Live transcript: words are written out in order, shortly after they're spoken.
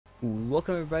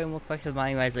Welcome everybody and welcome back to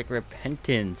my Isaac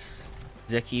Repentance.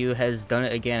 Zekiu has done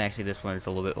it again. Actually, this one is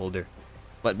a little bit older.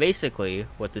 But basically,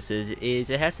 what this is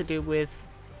it has to do with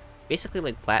basically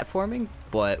like platforming,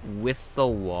 but with the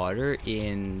water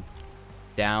in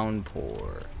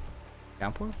downpour.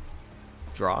 Downpour?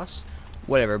 Dross?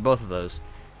 Whatever, both of those.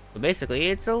 But basically,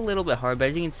 it's a little bit hard, but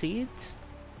as you can see, it's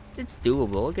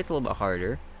doable. It gets a little bit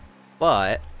harder.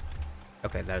 But,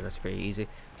 okay, that's pretty easy.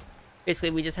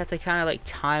 Basically, we just have to kind of like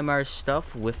time our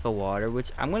stuff with the water,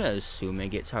 which I'm going to assume it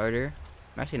gets harder.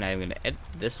 I'm actually not even going to edit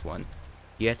this one.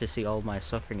 You have to see all my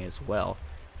suffering as well.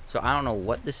 So I don't know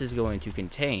what this is going to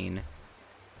contain.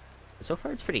 But so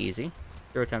far, it's pretty easy.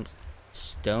 0 times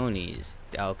stonies.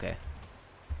 Okay.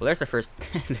 Well, there's the first,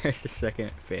 there's the second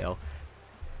fail.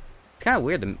 It's kind of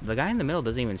weird. The guy in the middle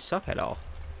doesn't even suck at all.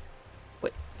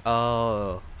 Wait.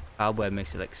 Oh. Cobweb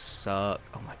makes it like suck.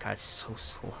 Oh my god, it's so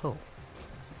slow.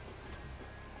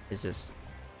 Is this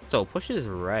so pushes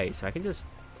right, so I can just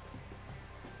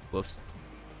whoops.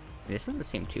 This doesn't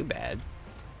seem too bad.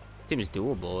 Seems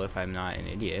doable if I'm not an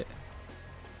idiot.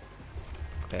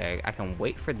 Okay, I can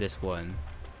wait for this one.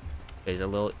 There's a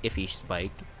little iffy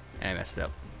spike, and I messed it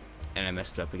up. And I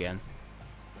messed it up again.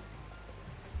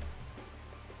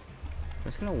 I'm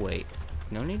just gonna wait.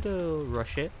 No need to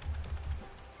rush it.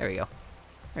 There we go.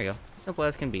 There we go. Simple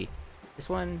as can be. This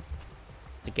one,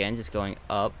 again, just going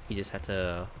up. You just have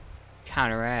to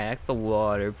counteract the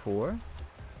water pour.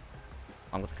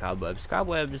 Along with the cobwebs.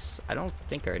 Cobwebs, I don't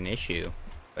think are an issue,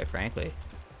 quite frankly.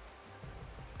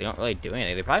 They don't really do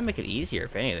anything. They probably make it easier,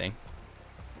 if anything.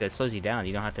 That slows you down.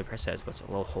 You don't have to press that as much. A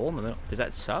little hole in the middle. Does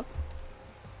that suck?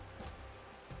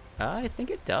 I think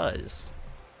it does.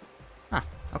 Huh.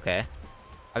 Okay.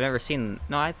 I've never seen...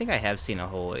 No, I think I have seen a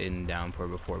hole in Downpour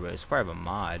before, but it's part of a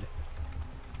mod.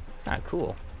 It's kind of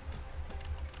cool.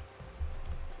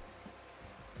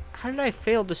 How did I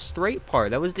fail the straight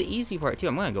part? That was the easy part, too.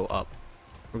 I'm going to go up.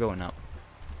 We're going up.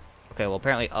 Okay, well,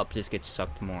 apparently up just gets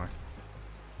sucked more.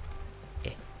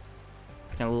 Okay.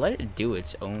 I can let it do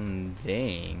its own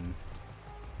thing.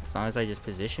 As long as I just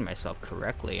position myself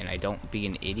correctly and I don't be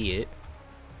an idiot.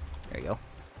 There you go.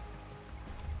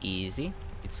 Easy.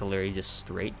 It's literally just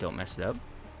straight. Don't mess it up.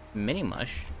 Mini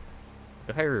mush.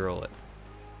 What if I reroll it?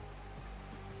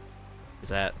 Does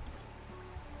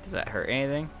that hurt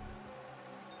anything?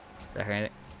 Does that hurt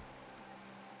anything?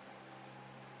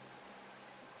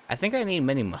 I think I need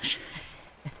mini mush.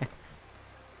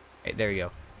 Right, there we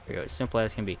go. There we go. As simple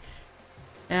as can be.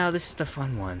 Now this is the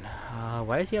fun one.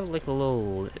 Why does he have like a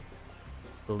little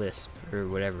lisp or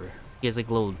whatever? He has like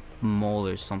a little mole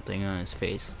or something on his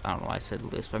face. I don't know why I said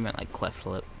lisp. I meant like cleft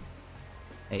lip.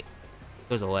 Hey,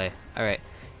 goes away. All right.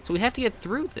 So we have to get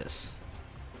through this.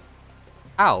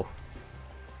 Ow.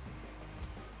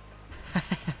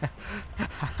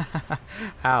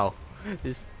 How?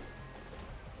 This.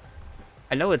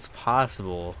 I know it's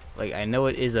possible. Like, I know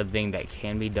it is a thing that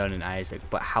can be done in Isaac,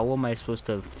 but how am I supposed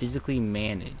to physically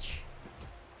manage?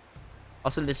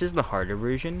 Also, this is the harder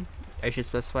version. I should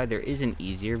specify there is an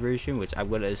easier version, which I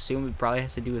would assume it probably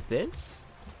has to do with this.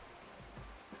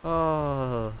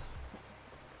 Oh.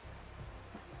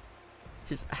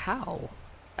 Just how?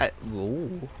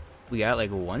 Ooh. We got it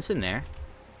like once in there.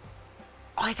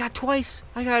 Oh, I got twice!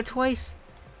 I got it twice!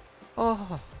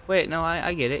 Oh, wait, no,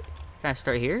 I get it. Can I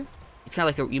start here? It's kind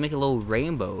of like you make a little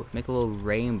rainbow. Make a little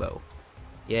rainbow.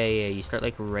 Yeah, you start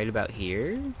like right about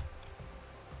here.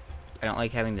 I don't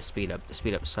like having the speed up. The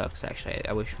speed up sucks, actually.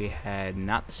 I wish we had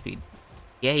not the speed.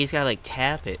 Yeah, you just gotta like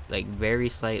tap it, like very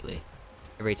slightly.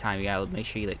 Every time you gotta make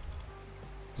sure you like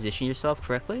position yourself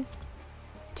correctly.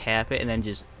 Tap it and then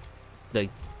just like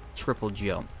triple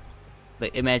jump.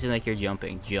 Like imagine like you're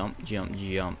jumping. Jump, jump,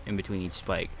 jump in between each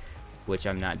spike. Which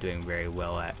I'm not doing very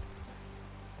well at.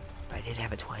 But I did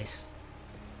have it twice.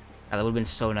 That would have been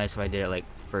so nice if I did it like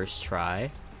first try.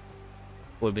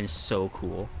 Would have been so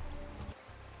cool.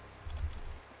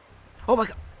 Oh my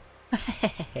god!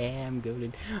 I'm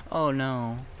goated. Oh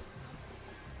no.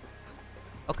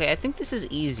 Okay, I think this is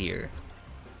easier.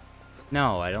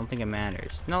 No, I don't think it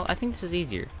matters. No, I think this is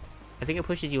easier. I think it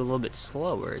pushes you a little bit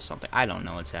slower or something. I don't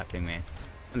know what's happening, man.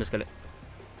 I'm just gonna...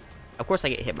 Of course I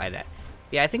get hit by that.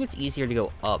 Yeah, I think it's easier to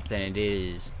go up than it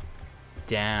is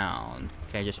down.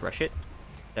 Can I just rush it?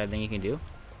 Is that a thing you can do?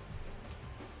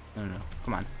 No.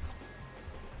 Come on.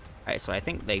 Alright, so I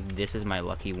think like this is my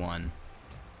lucky one.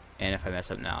 And if I mess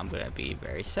up now, I'm gonna be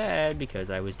very sad because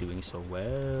I was doing so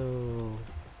well.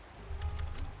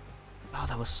 Oh,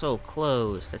 that was so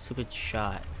close. That stupid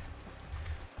shot.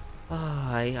 Oh,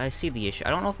 I see the issue. I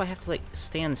don't know if I have to like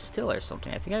stand still or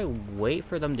something. I think I wait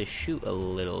for them to shoot a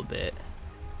little bit.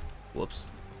 Whoops.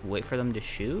 Wait for them to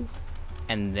shoot?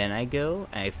 and then I go,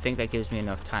 and I think that gives me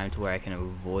enough time to where I can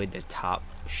avoid the top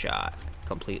shot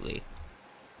completely.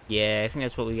 Yeah, I think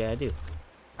that's what we gotta do.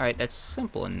 Alright, that's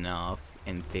simple enough,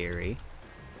 in theory.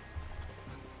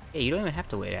 Yeah, you don't even have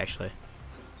to wait, actually.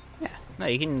 Yeah, no,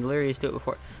 you can literally just do it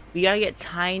before. We gotta get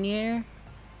tinier,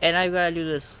 and I've gotta do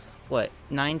this, what,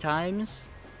 9 times?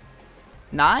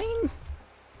 9?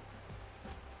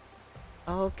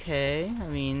 Okay, I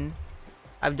mean,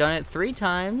 I've done it 3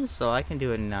 times, so I can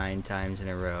do it 9 times in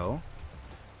a row.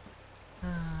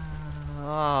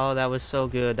 Oh, that was so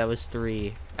good. That was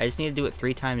 3. I just need to do it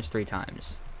 3 times, 3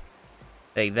 times.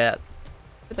 Like that.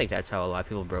 I feel like that's how a lot of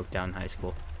people broke down in high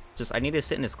school. Just, I need to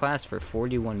sit in this class for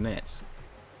 41 minutes.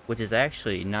 Which is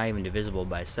actually not even divisible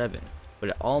by 7. But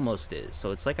it almost is.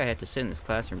 So it's like I have to sit in this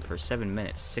classroom for 7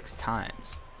 minutes 6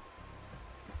 times.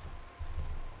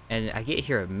 And I get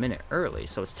here a minute early,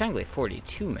 so it's technically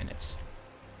 42 minutes.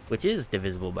 Which is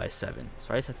divisible by 7.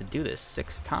 So I just have to do this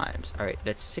 6 times. Alright,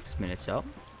 that's 6 minutes up.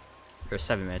 Or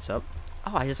 7 minutes up.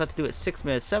 Oh, I just have to do it 6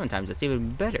 minutes 7 times. That's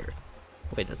even better.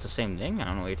 Wait, that's the same thing? I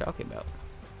don't know what you're talking about.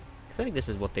 I feel like this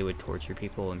is what they would torture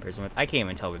people in prison with. I can't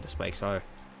even tell where the spikes are.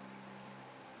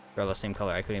 They're all the same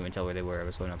color. I couldn't even tell where they were. I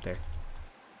was going up there.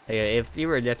 Yeah, if you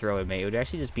were a death row inmate, it would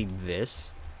actually just be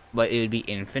this. But it would be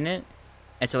infinite.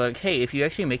 And so, like, hey, if you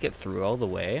actually make it through all the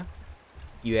way,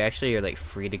 you actually are, like,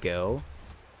 free to go.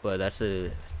 But that's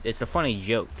it's a funny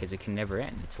joke, because it can never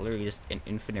end. It's literally just an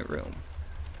infinite room.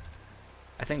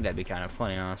 I think that'd be kind of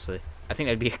funny, honestly. I think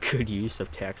that'd be a good use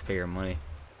of taxpayer money.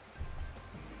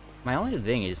 My only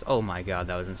thing is, oh my god,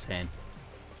 that was insane.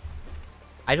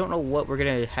 I don't know what we're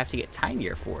gonna have to get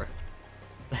tinier for.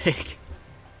 Like,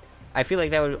 I feel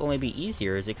like that would only be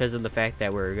easier. Is it because of the fact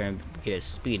that we're gonna get a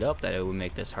speed up that it would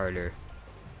make this harder?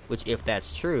 Which, if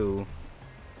that's true,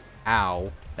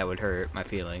 ow, that would hurt my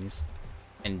feelings.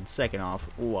 And second off,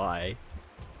 why?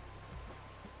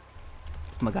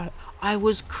 Oh my god, I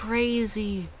was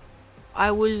crazy!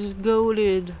 I was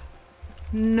goated!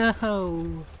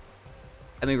 No!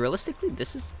 I mean, realistically,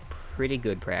 this is pretty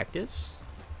good practice.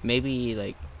 Maybe,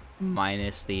 like,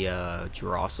 minus the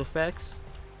dross effects.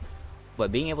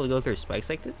 But being able to go through spikes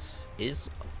like this is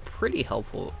pretty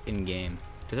helpful in-game.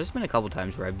 Because there's been a couple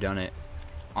times where I've done it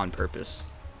on purpose.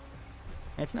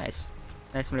 And it's nice.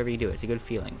 Nice whenever you do it. It's a good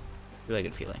feeling. Really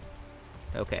good feeling.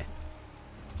 Okay.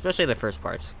 Especially the first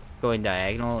parts. Going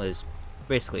diagonal is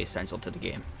basically essential to the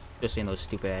game. Especially in those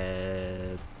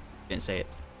stupid... didn't say it.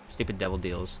 Stupid devil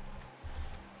deals.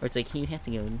 Where it's like, you have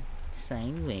to go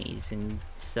sideways and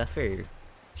suffer.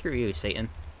 Screw you, Satan.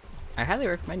 I highly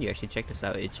recommend you actually check this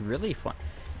out. It's really fun.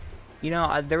 You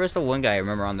know, there was the one guy I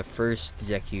remember on the first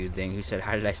Zeku thing who said,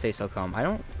 how did I stay so calm? I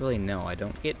don't really know. I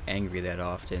don't get angry that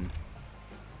often.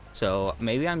 So,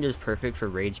 maybe I'm just perfect for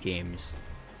rage games.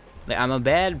 Like, I'm a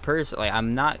bad person. Like,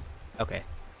 I'm not... Okay.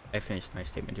 I finished my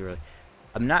statement too early.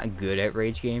 I'm not good at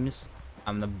rage games.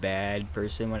 I'm the bad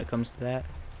person when it comes to that.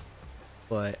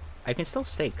 But I can still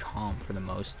stay calm for the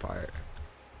most part.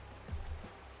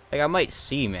 Like, I might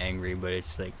seem angry, but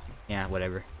it's like, yeah,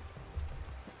 whatever.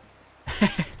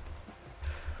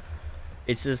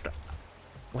 It's just...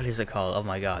 What is it called? Oh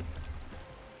my god.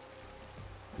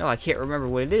 No, I can't remember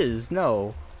what it is.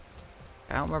 No.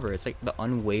 I don't remember. It's like the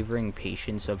unwavering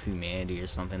patience of humanity or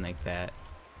something like that.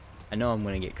 I know I'm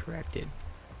gonna get corrected,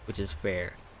 which is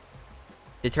fair.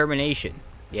 Determination.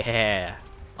 Yeah.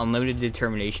 Unlimited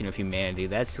determination of humanity.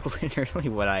 That's literally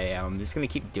what I am. I'm just gonna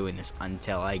keep doing this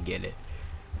until I get it.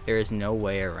 There is no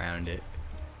way around it.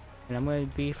 And I'm gonna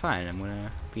be fine. I'm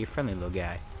gonna be a friendly little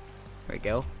guy. There we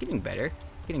go. Getting better.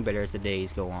 Getting better as the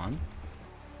days go on.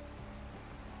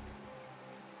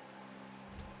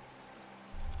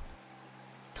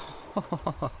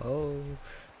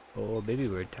 Oh, baby,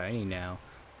 we're tiny now.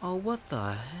 Oh, what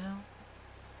the hell?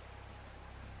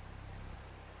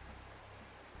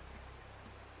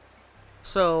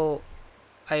 So,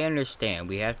 I understand.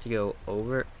 We have to go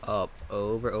over, up,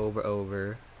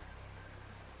 over,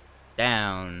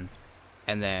 down,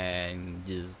 and then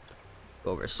just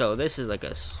over. So, this is like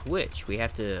a switch. We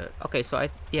have to... Okay, so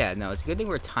yeah, no, it's a good thing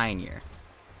we're tinier.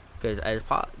 Because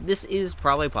this is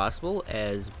probably possible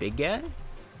as big guy.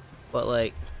 But,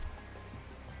 like,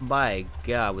 by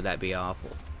God, would that be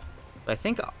awful. But I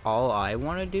think all I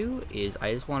want to do is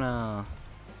I just want to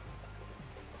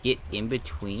get in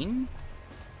between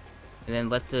and then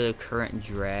let the current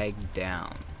drag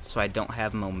down so I don't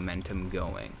have momentum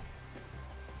going.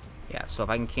 Yeah, so if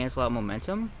I can cancel out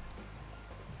momentum,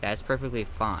 that's perfectly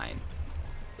fine.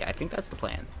 Yeah, I think that's the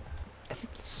plan. I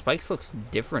think the spikes looks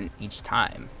different each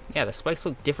time. Yeah, the spikes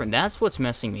look different. That's what's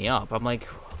messing me up. I'm like...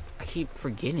 I keep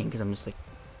forgetting because I'm just like,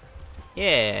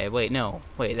 Yeah, wait, no.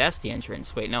 Wait, that's the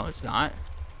entrance. Wait, no, it's not.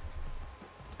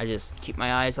 I just keep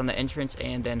my eyes on the entrance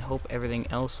and then hope everything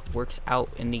else works out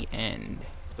in the end.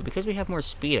 But because we have more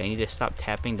speed, I need to stop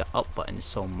tapping the up button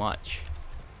so much.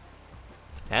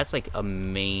 That's like a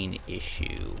main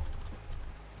issue.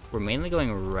 We're mainly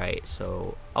going right,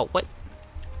 so... Oh, what?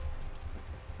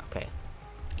 Okay.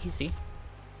 Easy.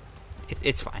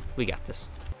 It's fine. We got this.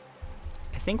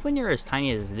 I think when you're as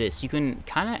tiny as this, you can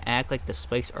kind of act like the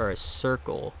spikes are a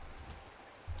circle.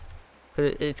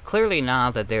 But it's clearly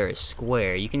not that they're a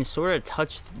square. You can sort of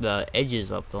touch the edges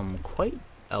of them quite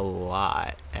a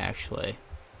lot, actually.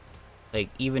 Like,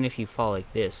 even if you fall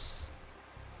like this.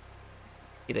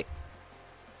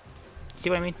 See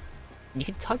what I mean? You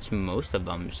can touch most of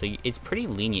them, so it's pretty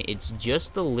lenient. It's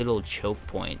just the little choke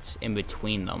points in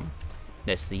between them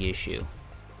that's the issue.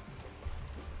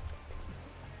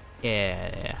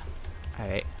 Yeah.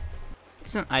 Alright.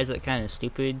 Isn't Isaac kind of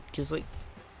stupid? Because, like,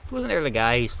 wasn't there the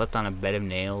guy who slept on a bed of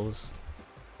nails?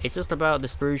 It's just about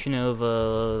dispersion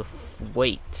of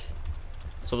weight.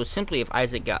 So simply, if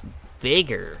Isaac got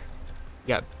bigger,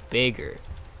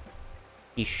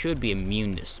 he should be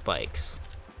immune to spikes.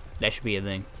 That should be a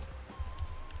thing.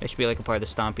 That should be like a part of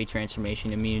the Stompy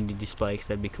transformation, immunity to spikes.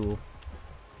 That'd be cool.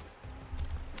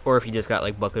 Or if he just got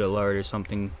like Bucket of Lard or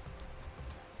something.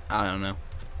 I don't know.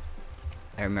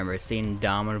 I remember it's the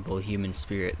indomitable human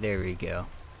spirit. There we go.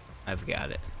 I've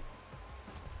got it.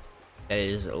 That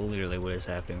is literally what is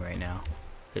happening right now.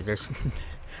 Because there's...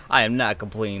 I am not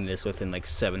completing this within like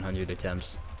 700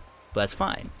 attempts. But that's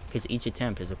fine. Because each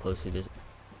attempt is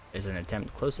an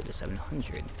attempt closer to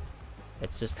 700.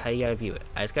 That's just how you gotta view it.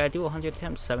 I just gotta do 100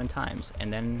 attempts 7 times.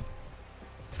 And then...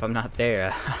 if I'm not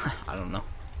there, I don't know.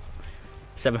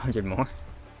 700 more?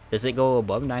 Does it go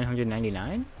above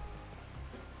 999?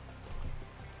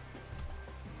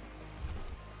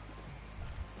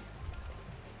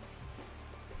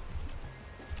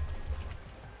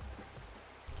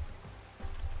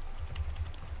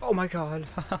 Oh my god,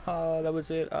 that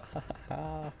was it.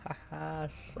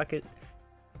 Suck it.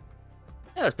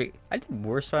 That was pretty. I did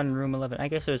worse on room 11. I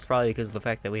guess it was probably because of the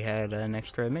fact that we had an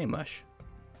extra mini mush.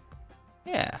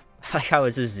 Yeah. Like how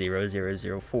is this 0, 0,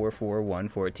 0, 4, 4, 1,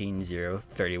 14, 0,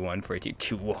 31, 14,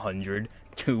 200,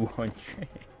 200.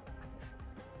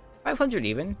 500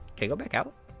 even. Can I go back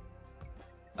out?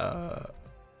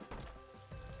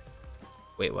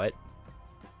 Wait, what?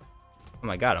 Oh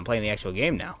my god, I'm playing the actual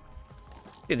game now.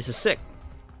 Dude, this is sick.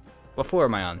 What floor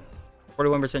am I on?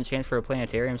 41% chance for a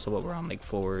planetarium, so what, we're on like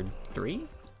floor 3?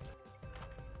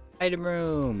 Item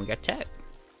room, we got tech.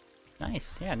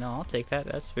 Nice, yeah, no, I'll take that,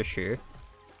 that's for sure.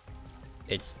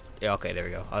 It's, okay, there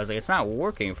we go. I was like, it's not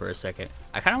working for a second.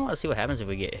 I kind of want to see what happens if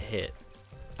we get hit.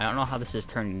 I don't know how this is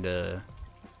turned into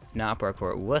not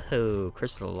parkour. Whoa,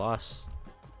 Crystal Lost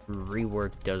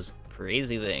rework does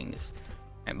crazy things.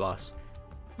 Alright, boss.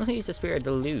 I'm gonna use the Spirit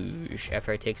Deluge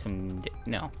after I take some...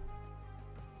 No.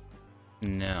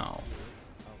 No.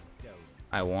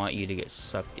 I want you to get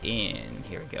sucked in.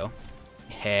 Here we go.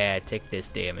 Yeah, take this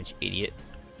damage, idiot.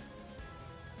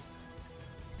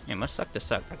 It must suck to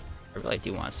suck. I really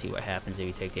do want to see what happens if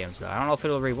you take damage, though. I don't know if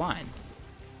it'll rewind.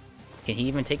 Can he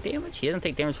even take damage? He doesn't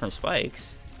take damage from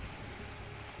spikes.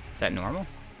 Is that normal?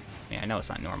 Yeah, I know it's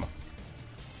not normal.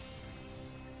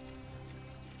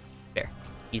 There.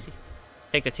 Easy.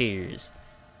 Take the tears.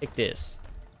 Take this.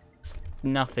 It's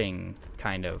nothing,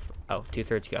 kind of. Oh,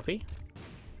 2/3 guppy?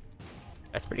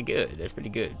 That's pretty good. That's pretty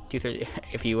good. 2/3.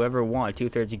 If you ever want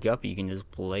 2/3 guppy, you can just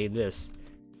play this.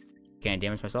 Can I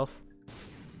damage myself?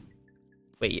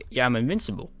 Wait, yeah, I'm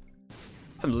invincible.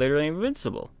 I'm literally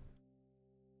invincible.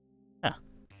 Huh.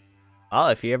 Well,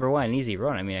 if you ever want an easy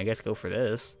run, I mean, I guess go for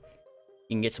this.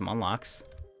 You can get some unlocks.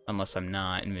 Unless I'm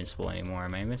not invincible anymore.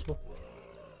 Am I invincible?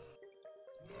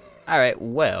 Alright,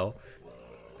 well,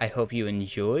 I hope you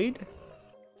enjoyed.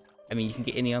 I mean, you can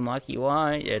get any unlock you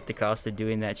want at the cost of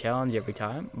doing that challenge every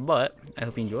time. But, I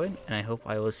hope you enjoyed, and I hope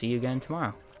I will see you again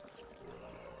tomorrow.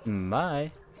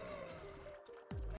 Bye.